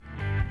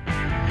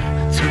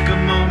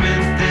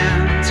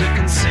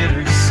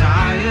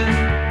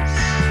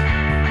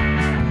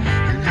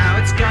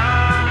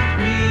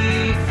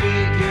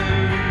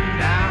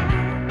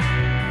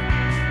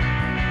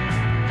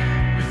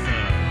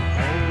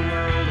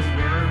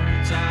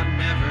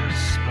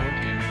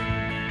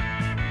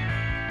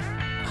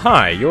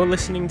Hi, you're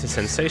listening to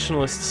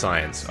Sensationalist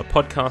Science, a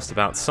podcast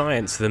about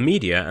science, the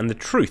media, and the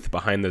truth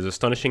behind those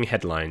astonishing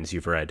headlines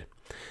you've read.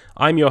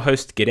 I'm your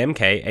host,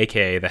 GidMK,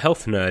 aka The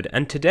Health Nerd,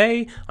 and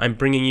today I'm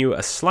bringing you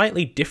a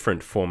slightly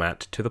different format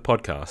to the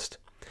podcast.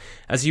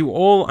 As you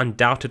all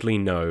undoubtedly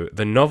know,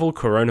 the novel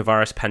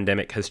coronavirus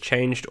pandemic has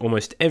changed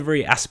almost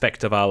every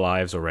aspect of our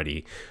lives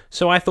already,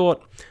 so I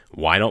thought,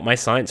 why not my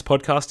science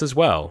podcast as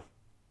well?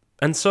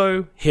 And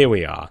so, here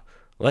we are.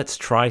 Let's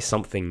try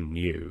something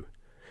new.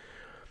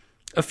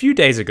 A few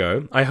days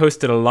ago, I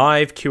hosted a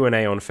live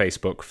Q&A on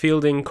Facebook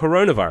fielding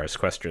coronavirus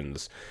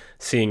questions.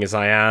 Seeing as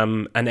I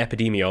am an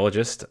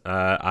epidemiologist,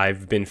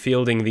 I've been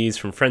fielding these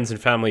from friends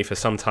and family for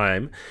some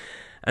time,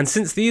 and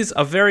since these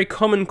are very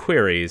common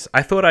queries,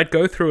 I thought I'd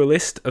go through a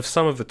list of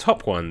some of the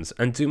top ones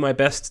and do my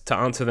best to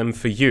answer them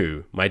for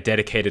you, my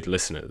dedicated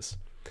listeners.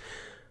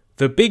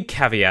 The big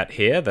caveat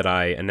here that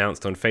I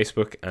announced on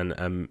Facebook and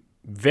am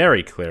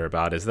very clear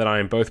about is that I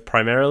am both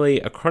primarily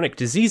a chronic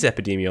disease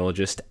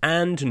epidemiologist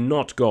and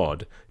not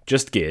God,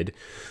 just Gid.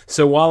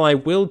 So while I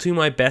will do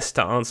my best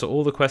to answer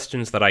all the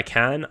questions that I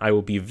can, I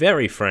will be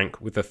very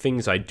frank with the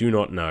things I do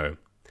not know.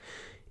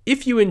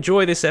 If you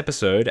enjoy this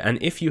episode, and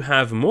if you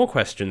have more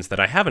questions that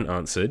I haven't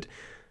answered,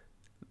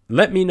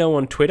 let me know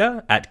on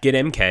Twitter at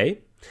GidMK,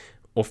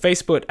 or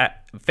Facebook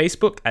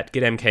at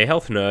GidMK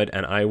Health Nerd,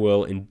 and I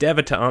will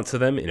endeavor to answer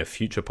them in a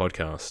future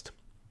podcast.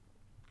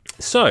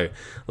 So,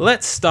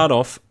 let's start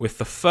off with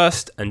the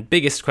first and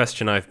biggest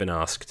question I've been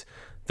asked.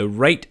 The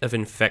rate of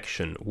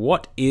infection.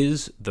 What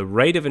is the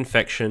rate of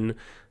infection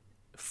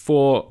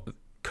for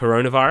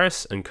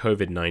coronavirus and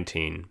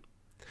COVID-19?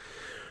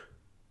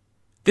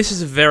 This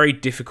is a very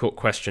difficult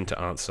question to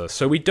answer.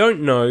 So we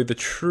don't know the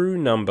true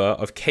number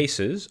of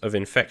cases of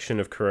infection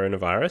of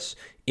coronavirus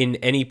in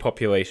any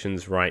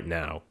populations right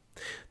now.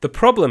 The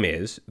problem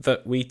is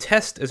that we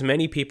test as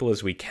many people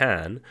as we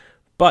can,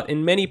 but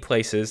in many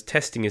places,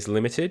 testing is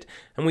limited,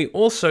 and we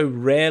also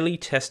rarely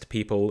test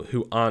people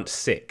who aren't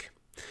sick.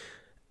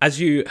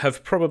 As you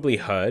have probably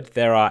heard,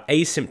 there are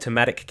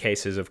asymptomatic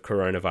cases of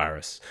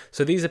coronavirus.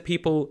 So these are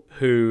people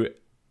who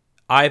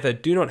either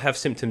do not have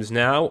symptoms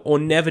now or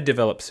never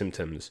develop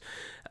symptoms,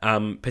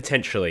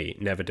 potentially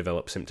never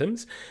develop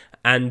symptoms,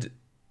 and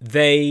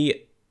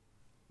they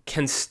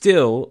can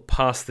still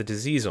pass the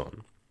disease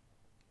on.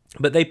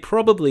 But they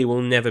probably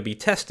will never be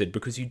tested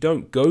because you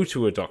don't go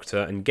to a doctor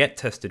and get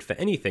tested for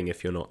anything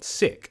if you're not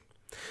sick.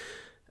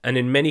 And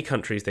in many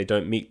countries, they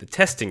don't meet the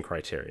testing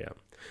criteria.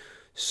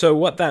 So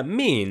what that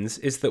means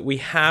is that we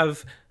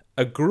have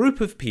a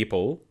group of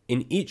people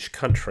in each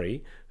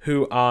country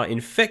who are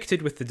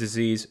infected with the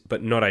disease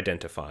but not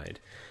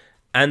identified.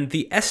 And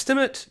the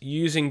estimate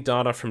using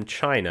data from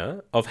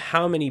China of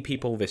how many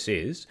people this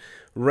is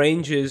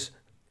ranges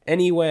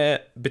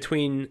anywhere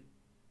between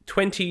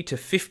 20 to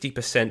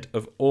 50%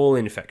 of all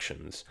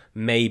infections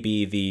may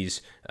be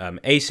these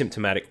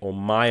asymptomatic or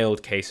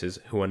mild cases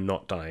who are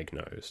not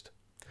diagnosed.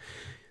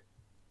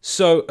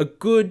 So a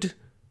good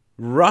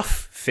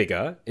rough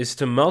figure is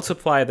to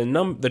multiply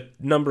the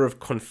number of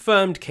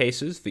confirmed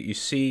cases that you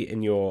see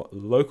in your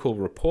local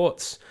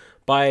reports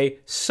by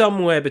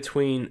somewhere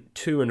between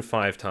 2 and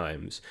 5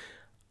 times.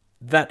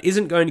 That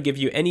isn't going to give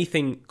you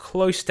anything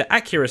close to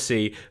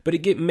accuracy, but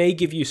it may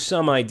give you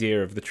some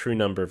idea of the true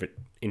number of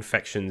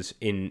infections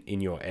in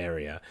your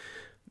area.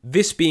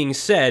 This being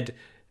said,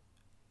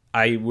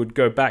 I would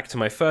go back to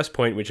my first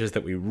point, which is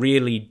that we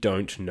really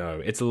don't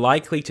know. It's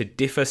likely to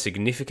differ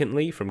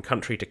significantly from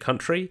country to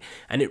country,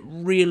 and it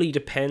really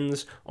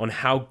depends on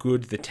how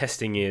good the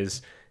testing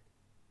is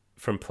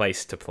from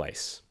place to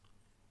place.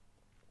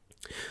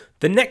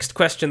 The next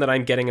question that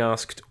I'm getting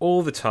asked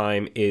all the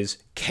time is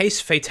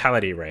case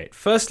fatality rate.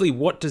 Firstly,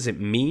 what does it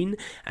mean?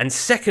 And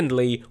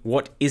secondly,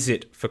 what is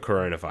it for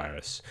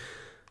coronavirus?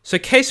 So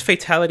case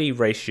fatality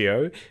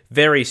ratio,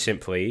 very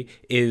simply,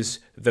 is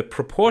the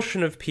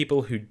proportion of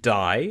people who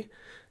die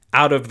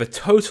out of the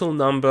total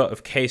number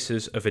of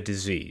cases of a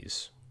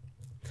disease.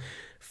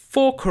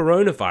 For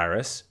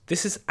coronavirus,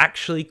 this is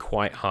actually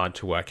quite hard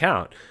to work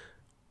out.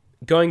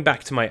 Going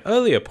back to my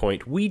earlier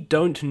point, we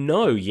don't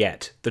know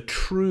yet the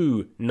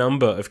true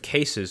number of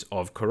cases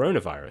of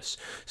coronavirus.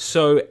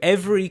 So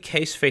every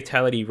case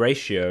fatality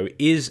ratio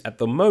is, at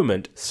the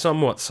moment,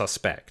 somewhat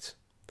suspect.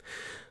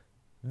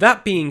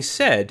 That being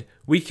said,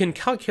 we can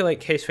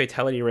calculate case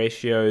fatality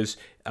ratios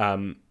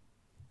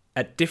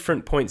at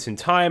different points in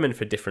time and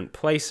for different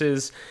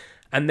places,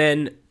 and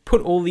then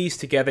put all these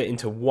together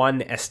into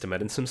one estimate.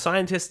 And some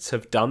scientists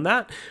have done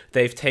that.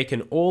 They've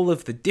taken all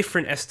of the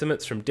different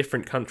estimates from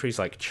different countries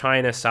like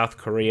China, South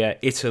Korea,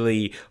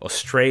 Italy,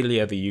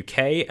 Australia, the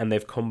UK, and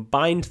they've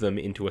combined them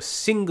into a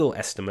single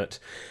estimate.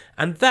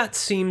 And that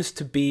seems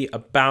to be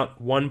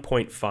about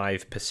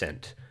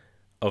 1.5%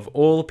 of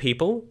all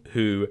people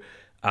who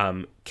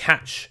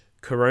catch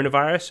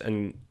coronavirus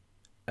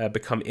and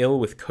become ill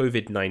with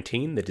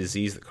COVID-19, the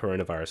disease that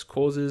coronavirus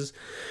causes,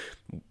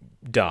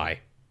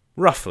 die,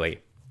 roughly.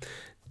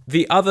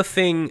 The other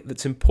thing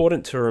that's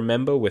important to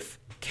remember with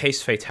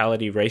case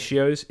fatality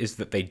ratios is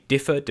that they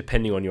differ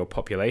depending on your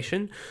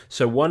population.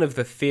 So one of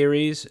the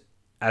theories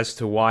as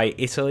to why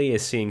Italy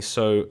is seeing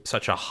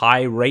such a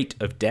high rate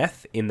of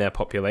death in their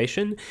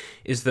population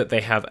is that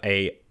they have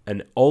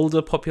an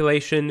older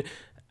population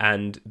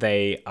and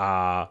they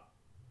are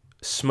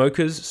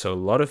smokers. So a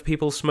lot of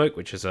people smoke,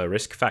 which is a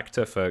risk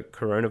factor for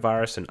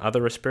coronavirus and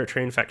other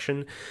respiratory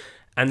infection.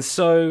 And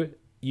so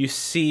you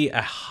see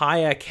a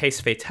higher case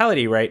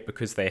fatality rate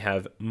because they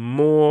have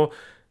more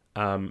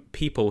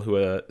people who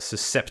are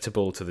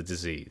susceptible to the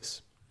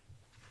disease.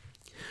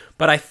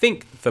 But I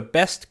think the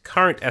best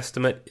current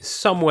estimate is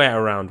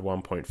somewhere around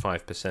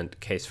 1.5%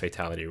 case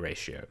fatality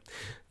ratio.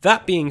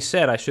 That being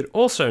said, I should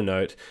also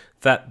note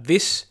that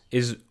this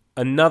is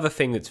another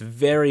thing that's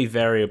very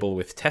variable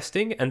with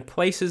testing, and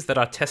places that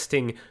are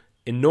testing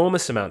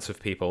enormous amounts of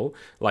people,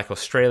 like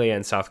Australia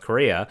and South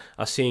Korea,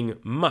 are seeing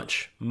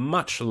much,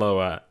 much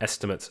lower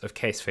estimates of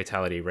case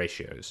fatality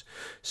ratios.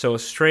 So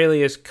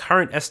Australia's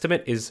current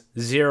estimate is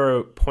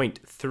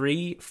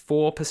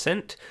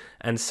 0.34%,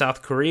 and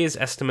South Korea's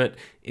estimate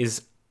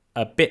is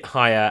a bit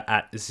higher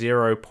at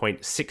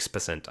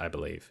 0.6%, I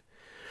believe.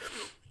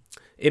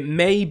 It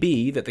may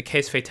be that the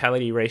case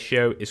fatality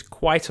ratio is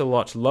quite a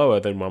lot lower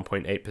than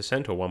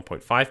 1.8% or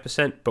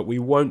 1.5%, but we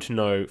won't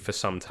know for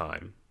some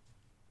time.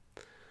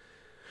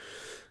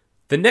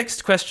 The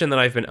next question that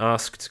I've been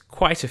asked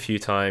quite a few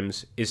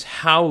times is,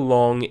 how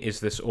long is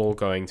this all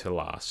going to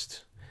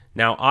last?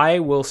 Now, I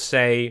will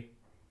say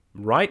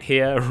right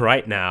here,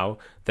 right now,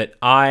 that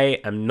I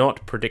am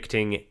not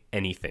predicting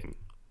anything.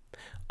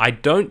 I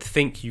don't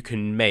think you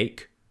can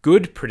make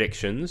good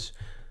predictions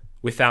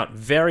without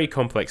very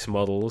complex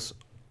models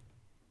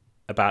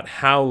about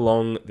how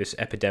long this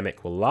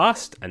epidemic will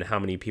last and how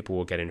many people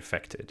will get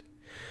infected.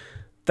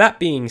 That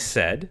being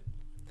said,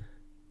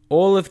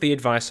 all of the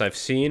advice I've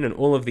seen and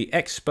all of the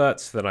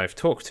experts that I've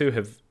talked to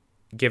have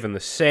given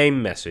the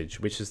same message,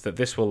 which is that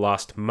this will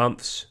last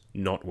months,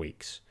 not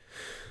weeks.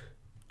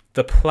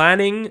 The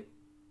planning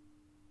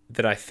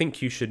that I think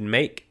you should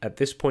make at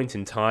this point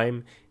in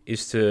time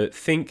is to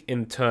think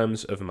in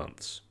terms of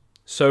months.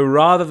 So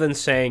rather than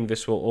saying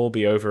this will all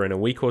be over in a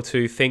week or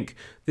two, think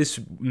this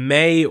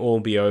may all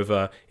be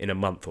over in a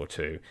month or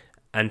two,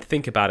 and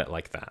think about it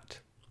like that.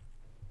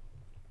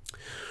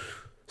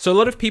 So a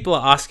lot of people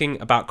are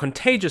asking about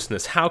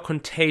contagiousness. How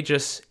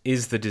contagious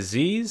is the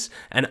disease?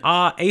 And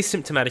are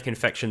asymptomatic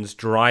infections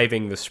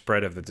driving the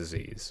spread of the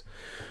disease?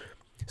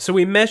 So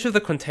we measure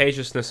the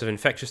contagiousness of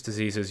infectious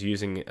diseases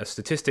using a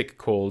statistic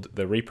called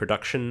the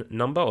reproduction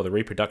number, or the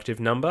reproductive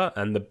number,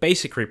 and the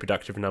basic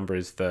reproductive number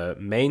is the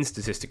main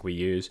statistic we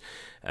use,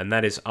 and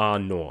that is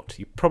R0.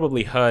 You've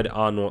probably heard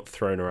R0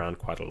 thrown around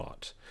quite a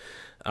lot.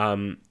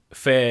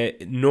 For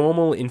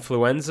normal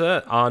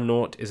influenza,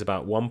 R0 is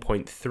about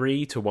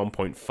 1.3 to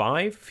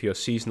 1.5 for your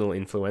seasonal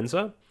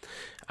influenza.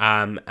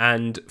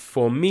 And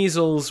for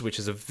measles, which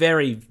is a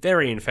very,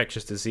 very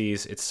infectious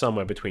disease, it's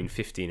somewhere between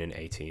 15 and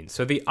 18.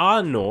 So the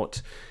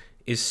R0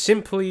 is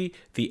simply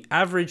the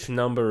average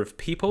number of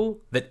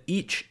people that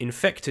each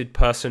infected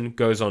person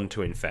goes on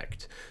to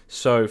infect.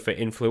 So for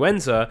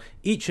influenza,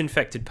 each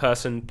infected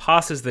person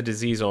passes the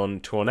disease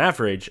on to, on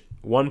average,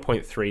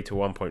 1.3 to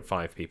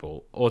 1.5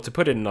 people. Or to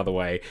put it another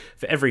way,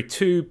 for every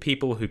 2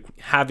 people who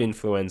have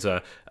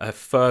influenza, a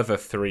further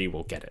 3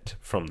 will get it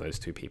from those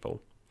 2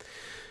 people.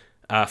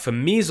 For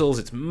measles,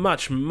 it's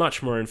much,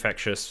 much more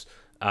infectious.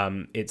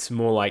 It's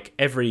more like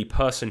every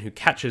person who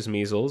catches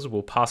measles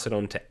will pass it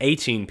on to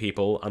 18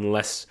 people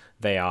unless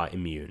they are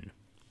immune.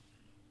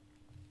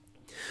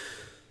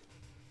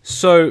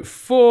 So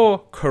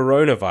for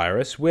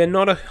coronavirus, we're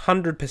not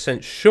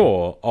 100%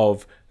 sure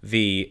of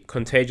the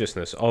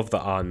contagiousness of the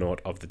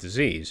R0 of the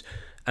disease.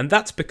 And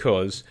that's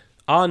because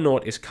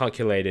R0 is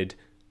calculated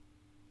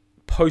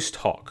post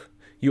hoc.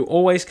 You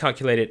always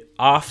calculate it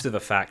after the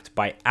fact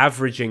by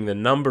averaging the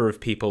number of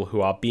people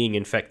who are being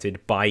infected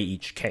by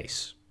each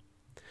case.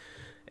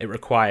 It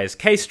requires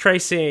case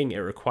tracing, it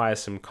requires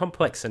some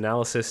complex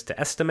analysis to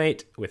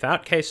estimate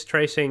without case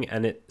tracing,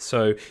 and it's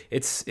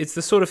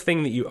the sort of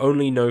thing that you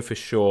only know for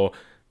sure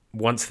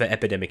once the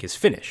epidemic is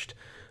finished.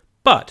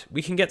 But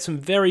we can get some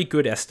very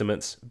good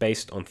estimates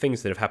based on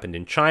things that have happened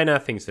in China,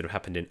 things that have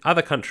happened in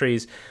other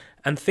countries,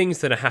 and things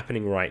that are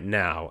happening right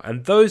now.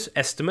 And those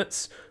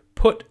estimates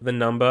put the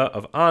number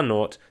of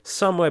R0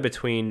 somewhere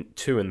between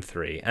 2 and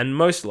 3, and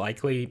most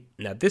likely,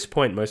 at this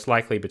point, most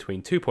likely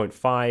between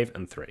 2.5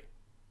 and 3.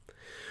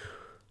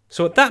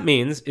 So what that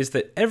means is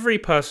that every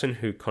person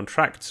who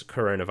contracts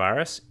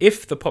coronavirus,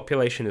 if the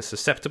population is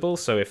susceptible,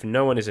 so if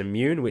no one is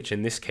immune, which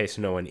in this case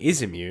no one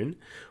is immune,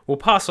 will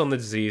pass on the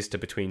disease to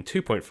between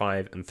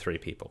 2.5 and 3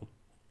 people.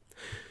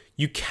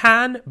 You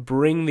can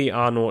bring the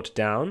R0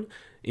 down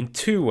in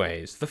 2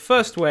 ways. The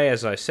first way,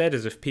 as I said,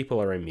 is if people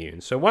are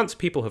immune. So once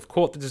people have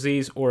caught the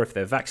disease, or if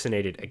they're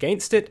vaccinated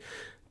against it,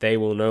 they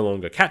will no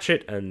longer catch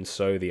it, and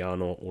so the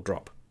R0 will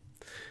drop.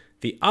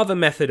 The other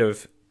method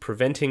of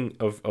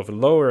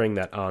lowering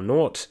that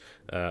R0,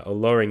 or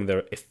lowering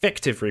the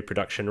effective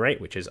reproduction rate,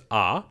 which is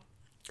R,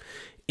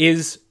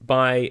 is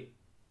by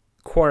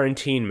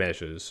quarantine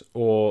measures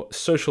or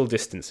social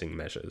distancing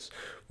measures,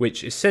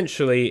 which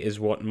essentially is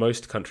what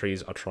most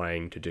countries are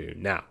trying to do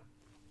now.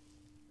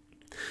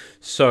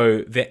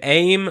 So the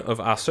aim of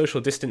our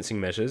social distancing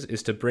measures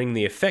is to bring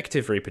the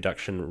effective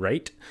reproduction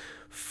rate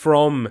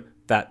from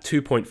that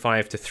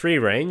 2.5 to 3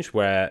 range,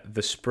 where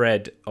the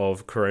spread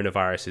of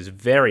coronavirus is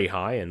very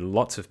high and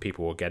lots of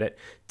people will get it,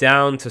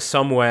 down to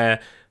somewhere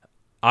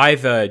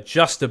either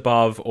just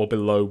above or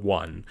below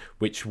 1,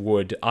 which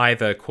would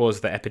either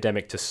cause the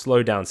epidemic to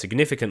slow down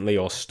significantly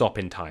or stop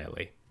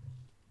entirely.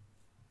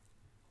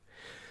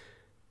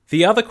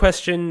 The other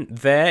question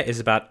there is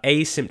about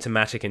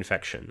asymptomatic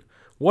infection.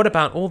 What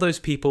about all those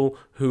people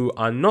who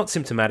are not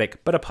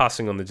symptomatic but are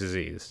passing on the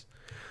disease?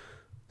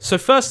 So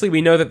firstly,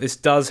 we know that this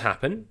does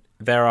happen.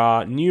 There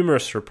are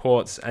numerous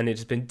reports, and it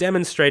has been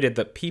demonstrated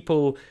that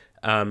people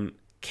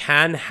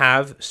can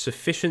have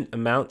sufficient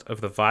amount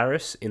of the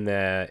virus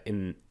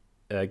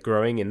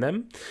growing in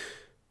them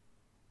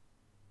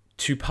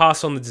to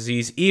pass on the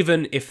disease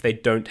even if they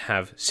don't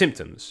have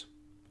symptoms.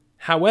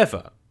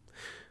 However,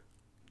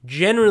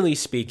 generally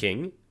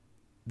speaking,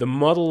 the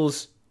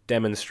models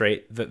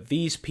demonstrate that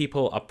these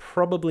people are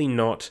probably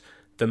not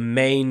the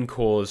main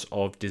cause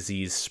of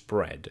disease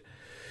spread.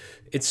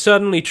 It's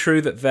certainly true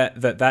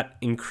that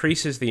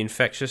increases the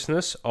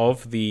infectiousness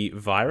of the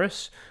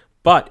virus,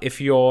 but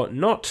if you're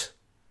not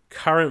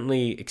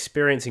currently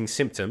experiencing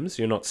symptoms,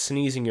 you're not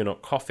sneezing, you're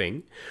not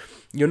coughing,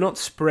 you're not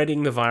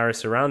spreading the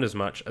virus around as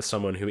much as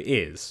someone who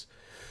is.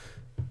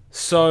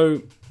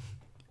 So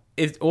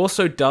it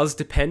also does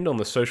depend on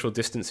the social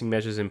distancing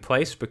measures in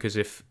place, because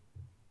if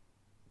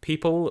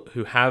people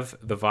who have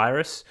the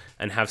virus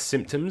and have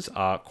symptoms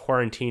are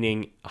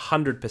quarantining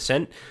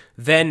 100%,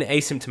 then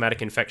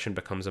asymptomatic infection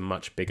becomes a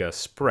much bigger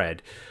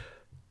spread.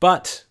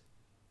 But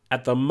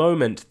at the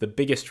moment, the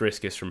biggest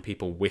risk is from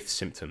people with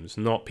symptoms,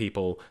 not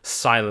people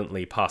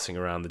silently passing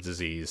around the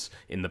disease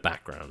in the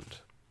background.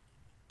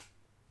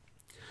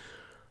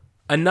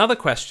 Another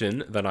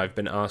question that I've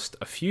been asked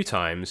a few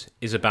times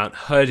is about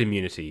herd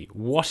immunity,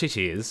 what it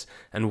is,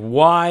 and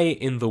why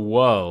in the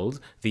world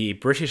the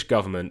British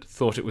government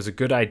thought it was a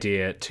good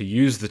idea to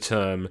use the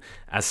term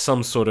as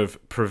some sort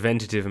of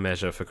preventative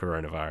measure for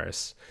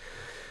coronavirus.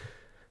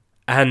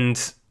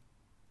 And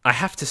I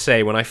have to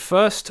say, when I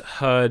first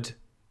heard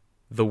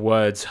the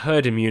words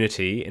herd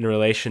immunity in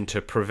relation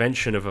to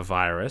prevention of a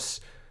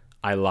virus,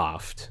 I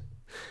laughed.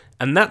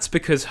 And that's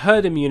because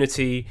herd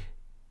immunity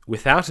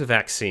without a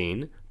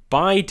vaccine,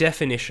 by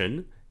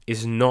definition,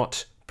 is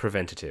not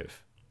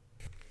preventative.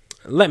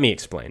 Let me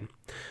explain.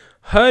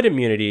 Herd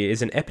immunity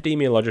is an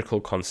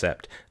epidemiological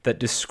concept that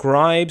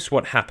describes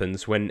what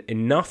happens when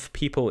enough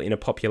people in a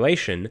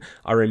population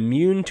are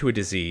immune to a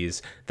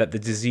disease that the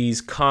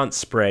disease can't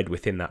spread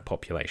within that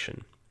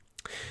population.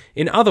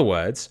 In other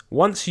words,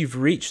 once you've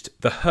reached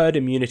the herd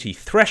immunity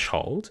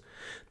threshold,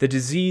 the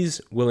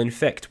disease will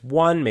infect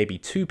 1, maybe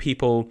 2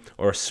 people,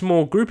 or a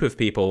small group of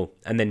people,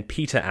 and then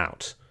peter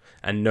out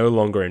and no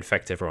longer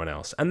infect everyone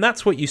else. And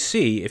that's what you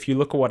see if you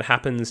look at what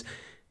happens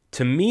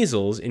to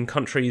measles in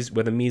countries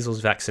where the measles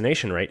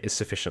vaccination rate is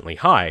sufficiently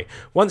high.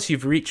 Once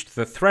you've reached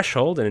the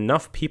threshold and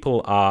enough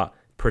people are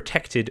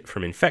protected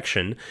from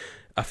infection,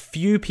 a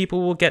few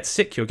people will get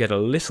sick, you'll get a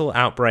little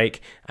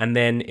outbreak, and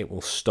then it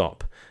will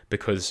stop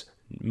because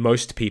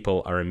most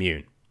people are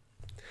immune.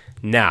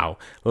 Now,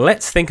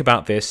 let's think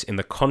about this in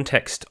the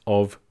context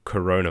of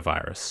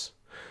coronavirus.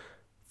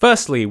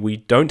 Firstly, we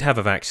don't have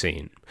a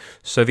vaccine,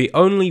 so the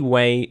only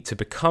way to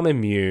become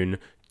immune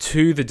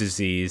to the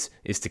disease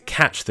is to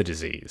catch the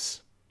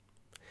disease.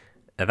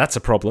 Now that's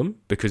a problem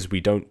because we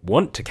don't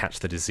want to catch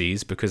the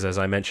disease because, as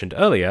I mentioned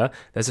earlier,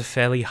 there's a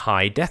fairly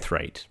high death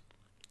rate.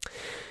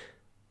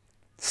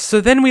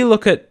 So then we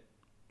look at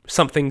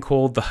something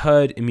called the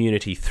herd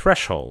immunity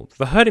threshold.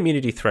 The herd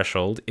immunity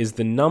threshold is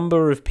the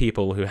number of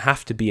people who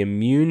have to be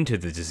immune to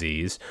the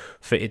disease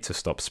for it to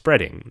stop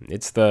spreading.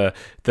 It's the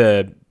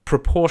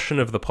proportion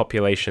of the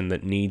population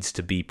that needs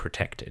to be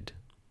protected.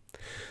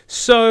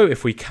 So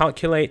if we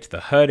calculate the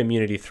herd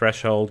immunity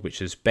threshold,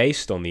 which is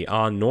based on the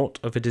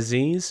R0 of a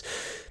disease,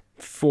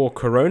 for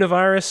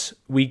coronavirus,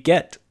 we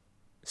get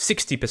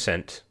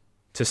 60%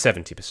 to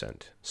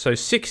 70%. So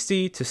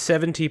 60 to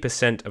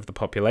 70% of the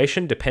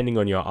population, depending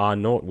on your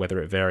R0,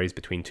 whether it varies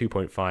between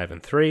 2.5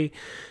 and 3,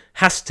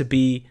 has to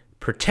be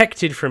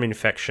protected from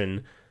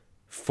infection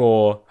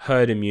for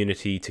herd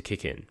immunity to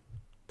kick in.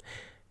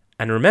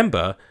 And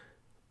remember,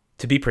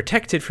 to be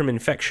protected from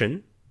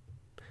infection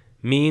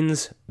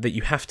means that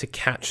you have to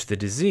catch the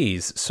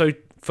disease. So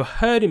for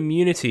herd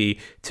immunity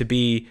to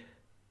be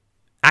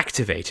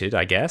activated,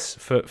 I guess,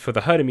 for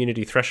the herd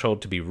immunity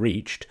threshold to be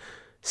reached,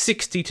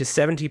 60 to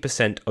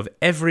 70% of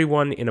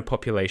everyone in a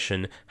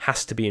population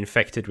has to be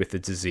infected with the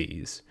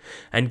disease.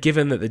 And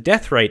given that the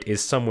death rate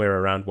is somewhere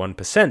around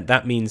 1%,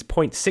 that means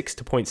 0.6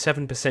 to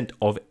 0.7%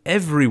 of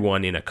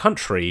everyone in a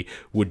country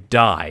would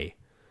die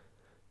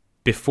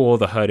before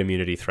the herd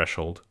immunity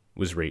threshold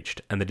was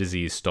reached and the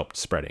disease stopped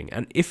spreading.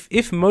 And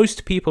if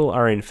most people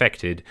are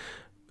infected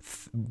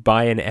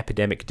by an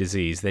epidemic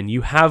disease, then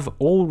you have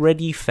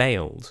already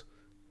failed.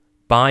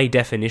 By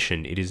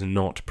definition, it is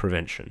not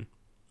prevention.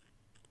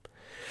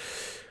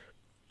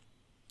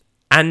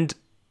 And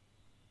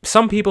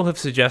Some people have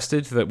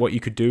suggested that what you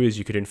could do is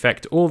you could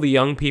infect all the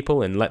young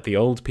people and let the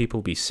old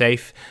people be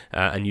safe,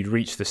 and you'd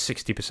reach the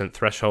 60%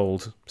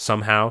 threshold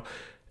somehow.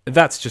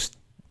 That's just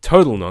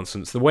total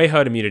nonsense. The way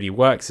herd immunity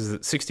works is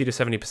that 60 to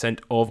 70%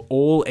 of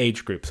all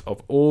age groups,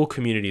 of all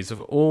communities, of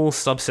all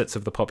subsets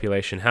of the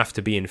population have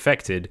to be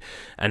infected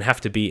and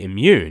have to be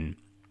immune.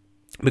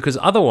 Because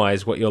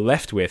otherwise, what you're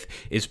left with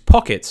is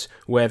pockets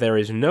where there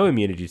is no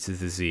immunity to the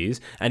disease,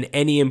 and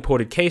any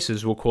imported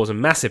cases will cause a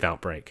massive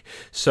outbreak.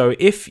 So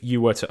if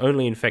you were to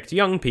only infect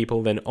young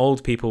people, then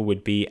old people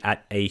would be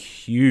at a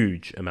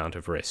huge amount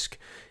of risk,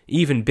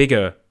 even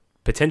bigger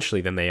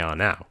potentially than they are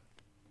now.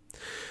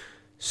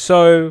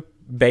 So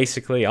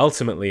basically,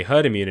 ultimately,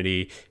 herd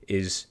immunity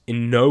is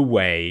in no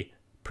way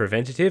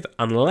preventative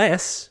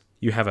unless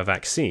you have a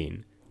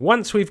vaccine.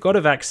 Once we've got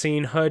a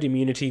vaccine, herd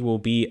immunity will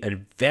be a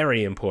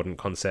very important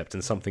concept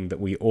and something that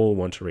we all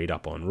want to read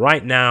up on.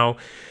 Right now,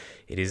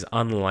 it is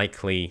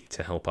unlikely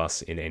to help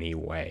us in any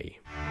way.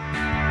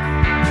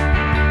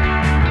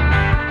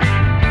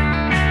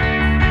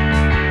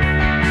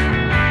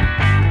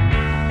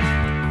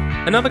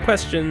 Another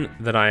question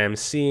that I am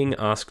seeing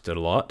asked a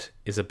lot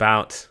is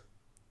about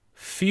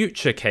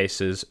future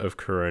cases of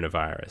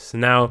coronavirus.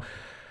 Now,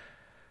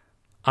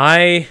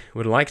 I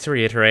would like to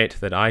reiterate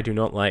that I do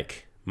not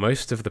like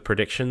most of the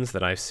predictions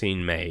that I've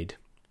seen made,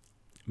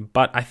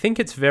 but I think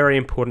it's very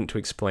important to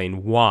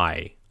explain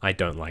why I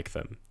don't like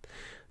them.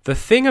 The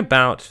thing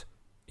about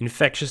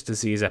infectious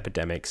disease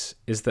epidemics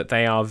is that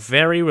they are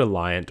very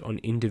reliant on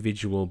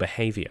individual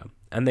behavior,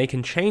 and they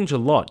can change a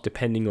lot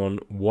depending on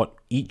what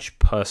each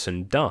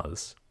person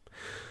does.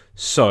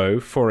 So,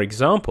 for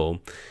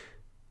example,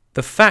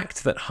 the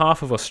fact that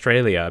half of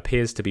Australia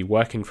appears to be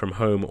working from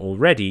home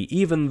already,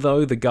 even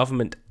though the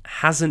government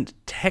hasn't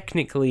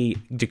technically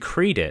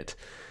decreed it,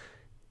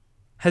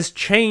 has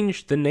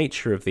changed the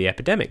nature of the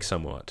epidemic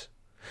somewhat.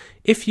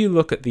 If you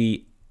look at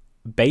the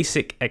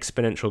basic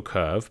exponential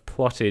curve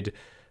plotted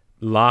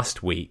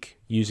last week,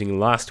 using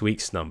last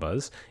week's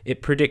numbers,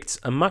 it predicts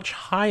a much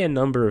higher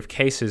number of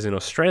cases in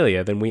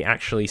Australia than we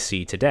actually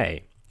see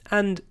today.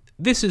 And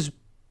this is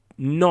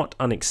not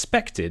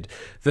unexpected.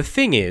 The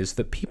thing is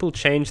that people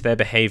change their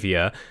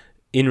behavior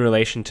in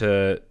relation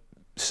to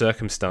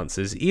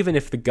circumstances, even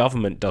if the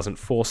government doesn't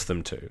force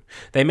them to.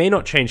 They may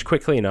not change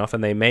quickly enough,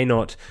 and they may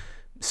not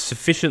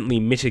sufficiently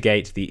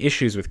mitigate the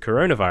issues with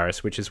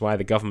coronavirus, which is why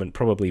the government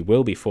probably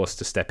will be forced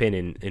to step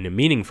in a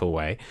meaningful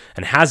way,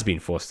 and has been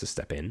forced to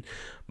step in.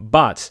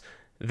 But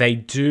they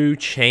do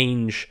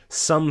change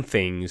some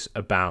things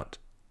about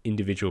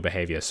individual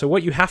behavior. So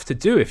what you have to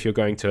do if you're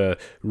going to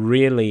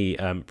really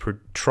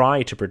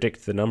try to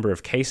predict the number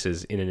of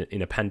cases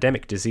in a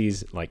pandemic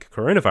disease like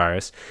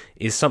coronavirus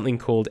is something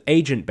called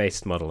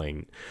agent-based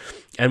modeling.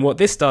 And what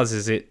this does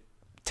is it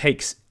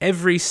takes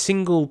every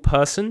single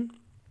person,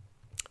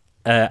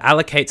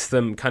 allocates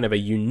them kind of a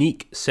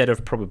unique set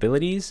of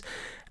probabilities,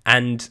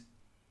 and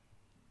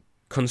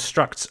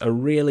constructs a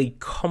really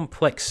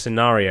complex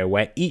scenario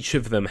where each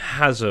of them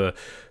has a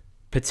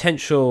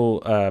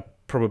potential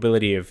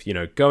probability of,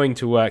 going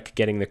to work,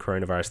 getting the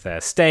coronavirus there,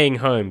 staying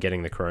home,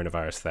 getting the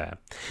coronavirus there.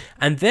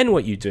 And then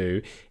what you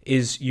do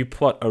is you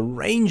plot a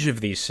range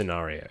of these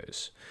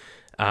scenarios,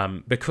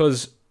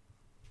 because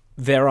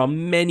there are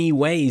many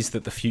ways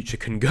that the future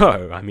can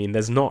go. I mean,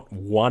 there's not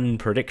one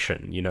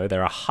prediction,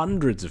 there are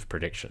hundreds of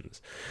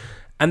predictions.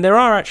 And there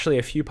are actually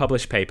a few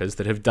published papers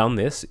that have done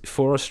this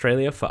for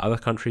Australia, for other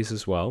countries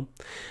as well.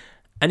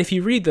 And if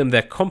you read them,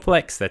 they're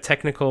complex, they're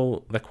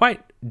technical, they're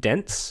quite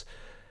dense,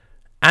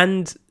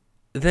 and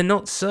they're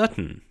not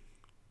certain.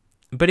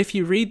 But if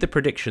you read the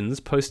predictions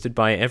posted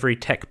by every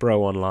tech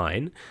bro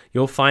online,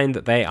 you'll find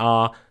that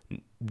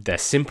they're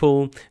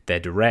simple, they're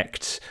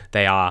direct,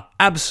 they are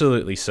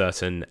absolutely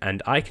certain,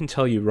 and I can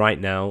tell you right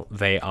now,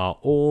 they are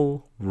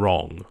all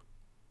wrong.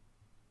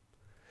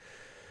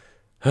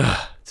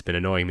 It's been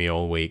annoying me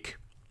all week.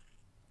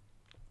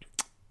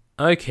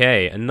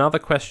 Okay, another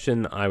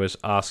question I was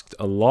asked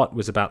a lot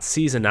was about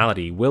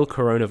seasonality. Will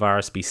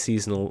coronavirus be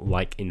seasonal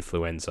like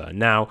influenza?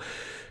 Now,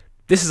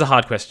 this is a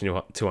hard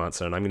question to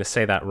answer, and I'm going to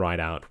say that right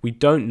out. We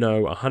don't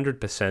know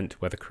 100%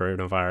 whether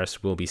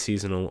coronavirus will be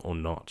seasonal or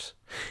not.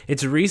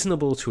 It's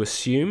reasonable to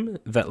assume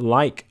that,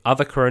 like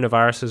other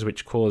coronaviruses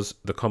which cause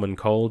the common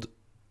cold,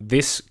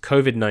 this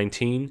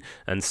COVID-19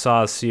 and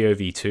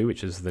SARS-CoV-2,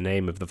 which is the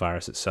name of the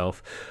virus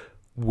itself,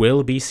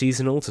 will be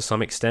seasonal to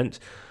some extent,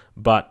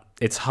 but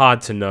it's hard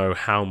to know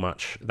how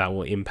much that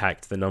will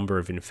impact the number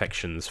of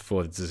infections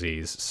for the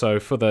disease. So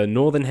for the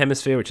northern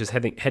hemisphere, which is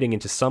heading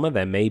into summer,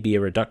 there may be a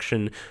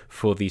reduction.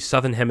 For the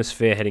southern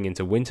hemisphere heading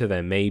into winter,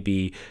 there may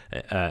be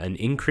an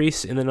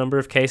increase in the number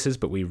of cases,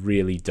 but we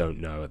really don't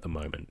know at the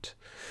moment.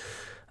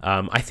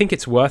 I think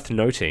it's worth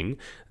noting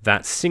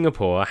that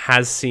Singapore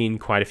has seen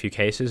quite a few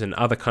cases, and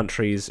other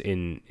countries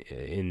in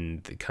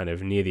the kind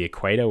of near the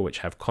equator, which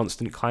have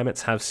constant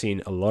climates, have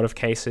seen a lot of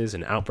cases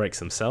and outbreaks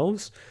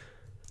themselves.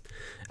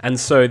 And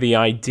so the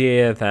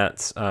idea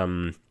that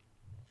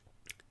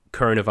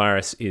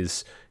coronavirus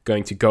is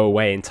going to go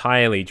away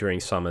entirely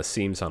during summer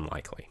seems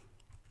unlikely.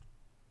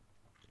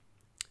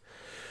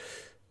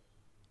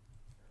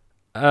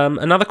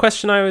 Another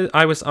question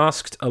I was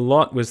asked a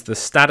lot was the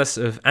status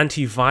of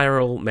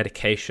antiviral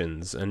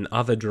medications and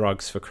other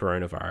drugs for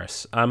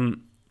coronavirus.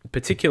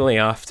 Particularly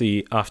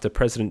after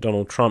President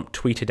Donald Trump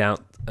tweeted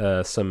out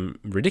some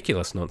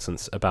ridiculous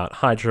nonsense about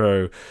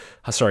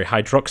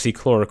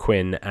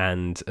hydroxychloroquine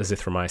and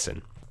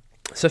azithromycin.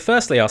 So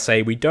firstly, I'll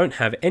say we don't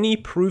have any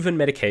proven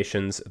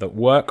medications that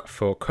work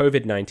for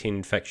COVID-19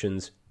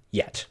 infections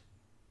yet.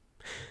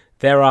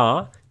 There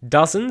are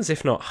dozens,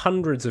 if not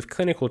hundreds, of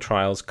clinical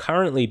trials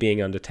currently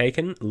being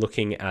undertaken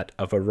looking at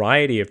a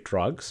variety of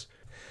drugs,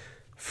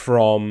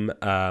 from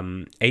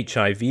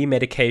HIV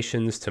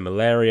medications to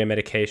malaria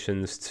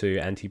medications to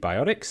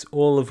antibiotics,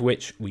 all of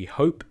which we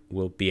hope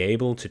will be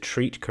able to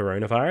treat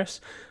coronavirus.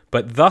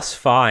 But thus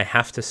far, I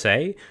have to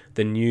say,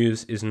 the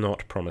news is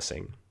not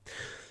promising.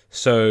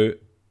 So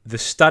the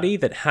study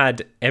that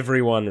had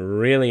everyone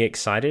really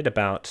excited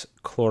about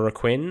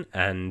chloroquine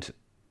and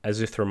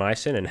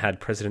azithromycin and had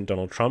President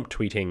Donald Trump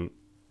tweeting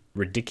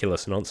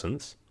ridiculous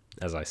nonsense,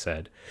 as I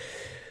said,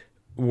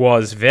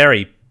 was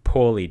very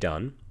poorly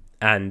done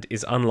and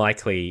is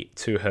unlikely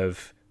to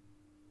have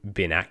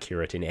been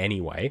accurate in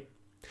any way.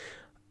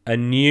 A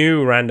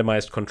new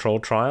randomized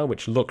controlled trial,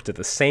 which looked at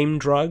the same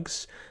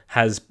drugs,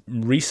 has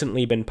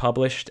recently been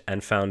published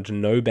and found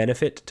no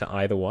benefit to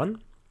either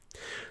one.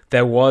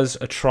 There was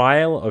a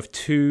trial of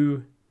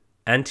 2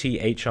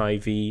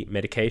 anti-HIV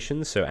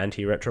medications, so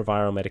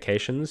antiretroviral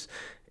medications,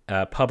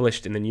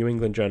 published in the New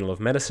England Journal of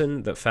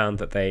Medicine that found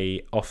that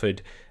they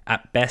offered,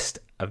 at best,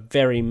 a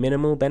very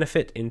minimal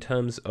benefit in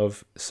terms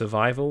of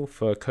survival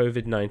for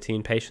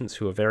COVID-19 patients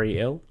who are very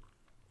ill.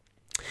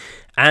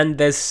 And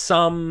there's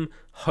some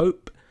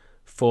hope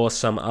for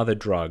some other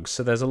drugs.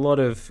 So there's a lot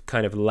of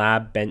kind of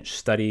lab bench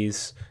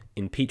studies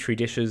in petri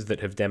dishes that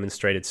have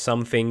demonstrated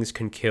some things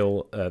can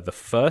kill the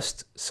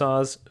first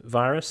SARS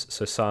virus,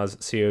 so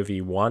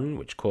SARS-CoV-1,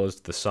 which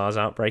caused the SARS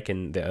outbreak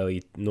in the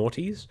early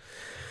noughties.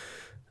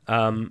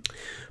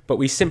 But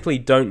we simply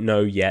don't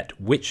know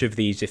yet which of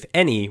these, if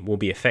any, will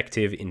be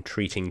effective in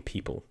treating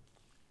people.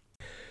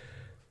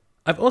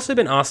 I've also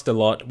been asked a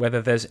lot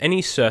whether there's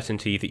any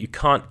certainty that you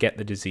can't get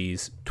the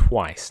disease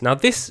twice. Now,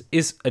 this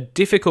is a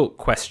difficult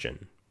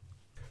question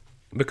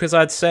because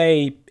I'd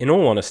say, in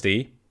all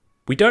honesty,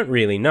 we don't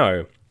really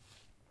know.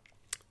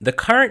 The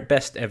current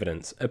best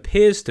evidence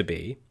appears to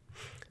be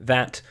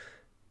that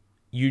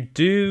you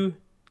do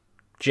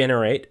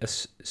generate a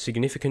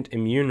significant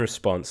immune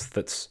response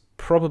that's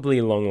probably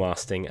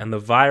long-lasting, and the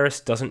virus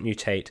doesn't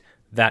mutate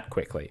that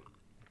quickly.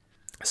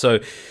 So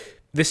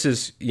this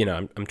is,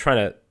 I'm trying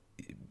to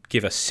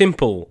give a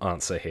simple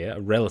answer here,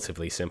 a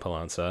relatively simple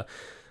answer,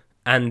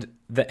 and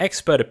the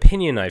expert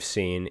opinion I've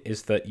seen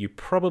is that you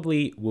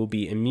probably will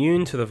be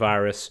immune to the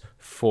virus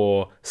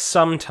for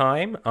some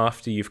time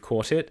after you've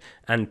caught it,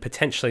 and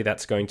potentially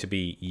that's going to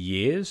be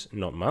years,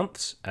 not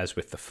months, as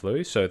with the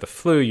flu. So the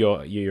flu,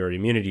 your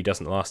immunity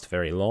doesn't last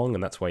very long,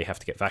 and that's why you have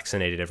to get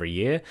vaccinated every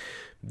year.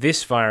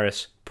 This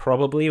virus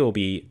probably will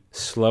be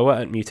slower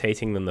at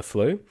mutating than the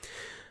flu.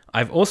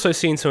 I've also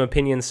seen some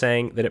opinions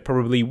saying that it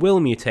probably will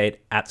mutate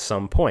at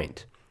some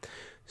point.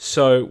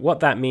 So what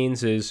that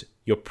means is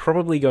you're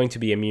probably going to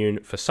be immune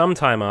for some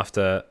time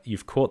after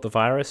you've caught the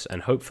virus,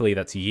 and hopefully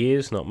that's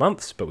years, not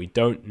months, but we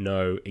don't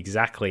know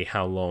exactly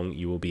how long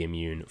you will be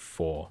immune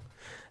for.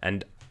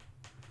 And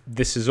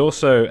this is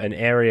also an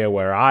area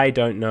where I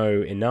don't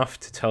know enough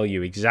to tell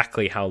you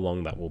exactly how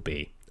long that will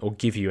be, or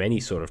give you any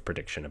sort of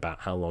prediction about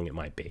how long it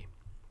might be.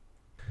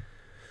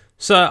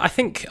 So I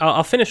think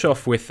I'll finish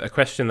off with a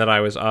question that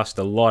I was asked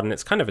a lot, and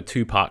it's kind of a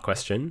two-part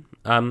question.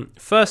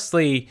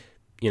 Firstly,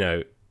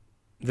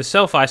 the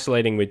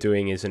self-isolating we're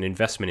doing is an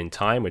investment in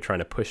time. We're trying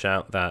to push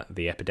out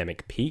the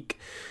epidemic peak.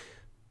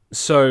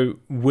 So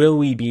will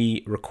we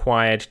be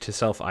required to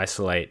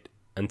self-isolate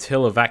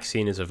until a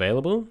vaccine is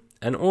available?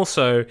 And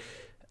also,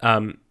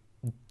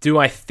 do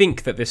I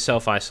think that this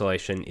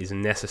self-isolation is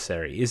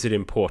necessary? Is it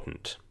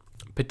important?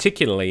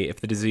 Particularly if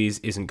the disease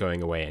isn't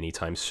going away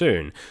anytime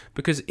soon.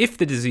 Because if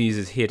the disease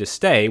is here to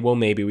stay, well,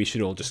 maybe we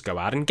should all just go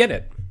out and get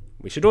it.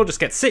 We should all just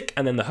get sick,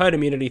 and then the herd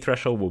immunity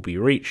threshold will be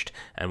reached,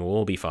 and we'll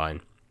all be fine.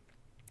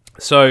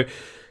 So,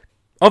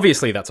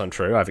 obviously that's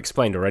untrue. I've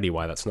explained already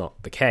why that's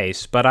not the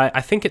case, but I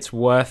think it's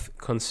worth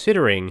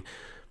considering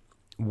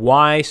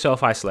why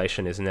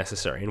self-isolation is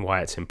necessary and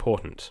why it's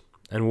important,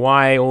 and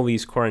why all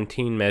these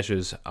quarantine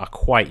measures are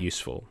quite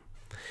useful.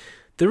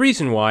 The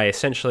reason why,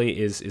 essentially,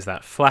 is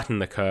that flatten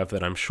the curve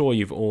that I'm sure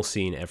you've all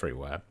seen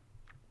everywhere.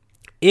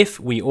 If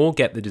we all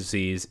get the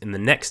disease in the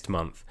next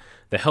month,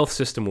 the health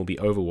system will be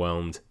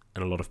overwhelmed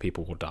and a lot of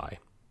people will die.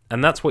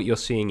 And that's what you're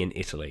seeing in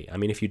Italy. I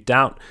mean, if you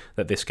doubt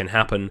that this can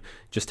happen,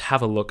 just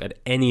have a look at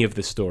any of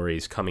the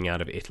stories coming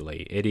out of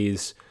Italy. It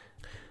is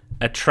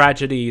a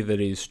tragedy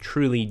that is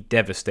truly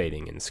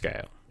devastating in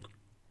scale.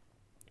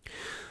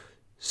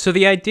 So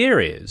the idea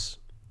is,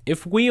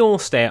 if we all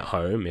stay at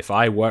home, if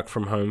I work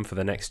from home for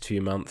the next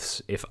 2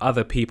 months, if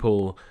other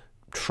people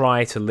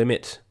try to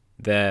limit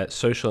their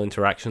social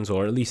interactions,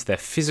 or at least their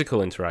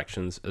physical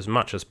interactions, as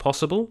much as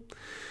possible,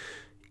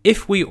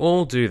 if we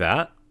all do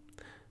that,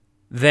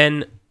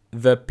 then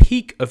the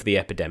peak of the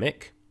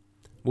epidemic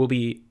will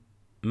be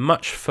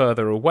much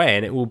further away,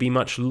 and it will be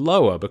much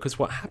lower, because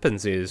what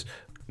happens is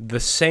the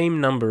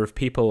same number of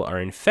people are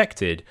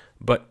infected,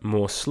 but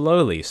more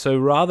slowly. So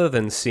rather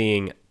than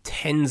seeing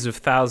tens of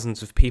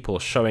thousands of people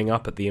showing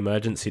up at the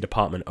emergency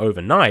department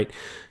overnight,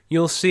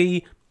 you'll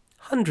see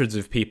hundreds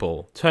of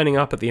people turning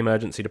up at the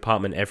emergency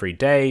department every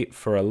day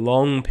for a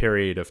long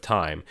period of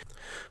time,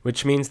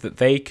 which means that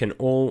they can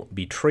all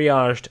be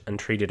triaged and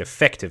treated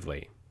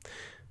effectively.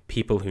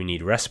 People who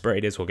need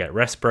respirators will get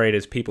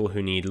respirators, people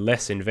who need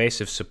less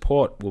invasive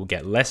support will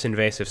get less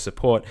invasive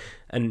support,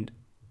 and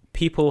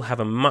people have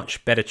a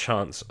much better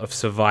chance of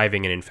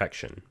surviving an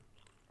infection.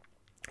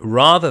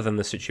 Rather than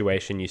the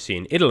situation you see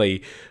in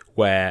Italy,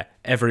 where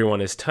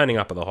everyone is turning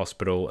up at the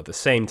hospital at the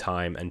same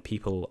time and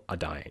people are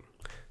dying.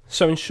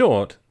 So in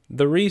short,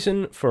 the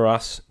reason for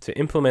us to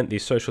implement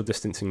these social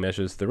distancing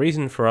measures, the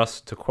reason for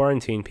us to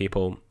quarantine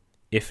people,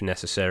 if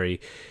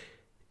necessary,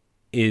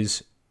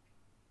 is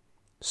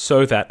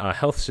so that our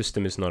health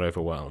system is not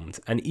overwhelmed.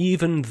 And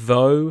even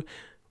though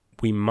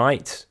we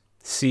might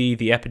see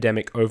the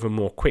epidemic over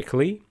more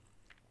quickly,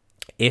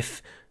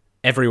 if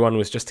everyone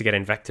was just to get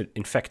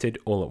infected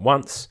all at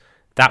once,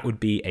 that would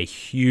be a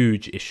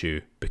huge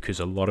issue because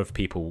a lot of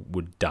people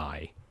would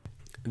die.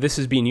 This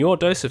has been your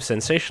dose of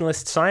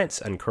sensationalist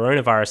science and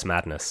coronavirus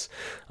madness.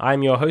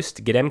 I'm your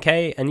host,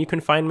 GitMK, and you can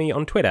find me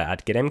on Twitter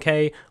at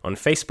GitMK, on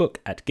Facebook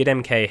at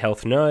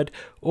GitMKHealthNerd,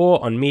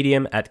 or on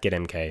Medium at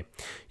GitMK.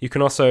 You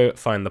can also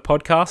find the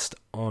podcast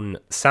on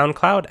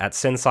SoundCloud at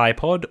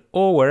SensaiPod,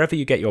 or wherever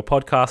you get your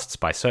podcasts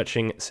by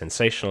searching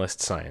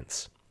Sensationalist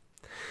Science.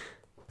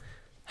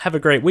 Have a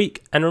great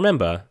week, and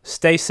remember,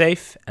 stay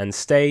safe and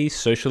stay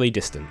socially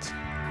distant.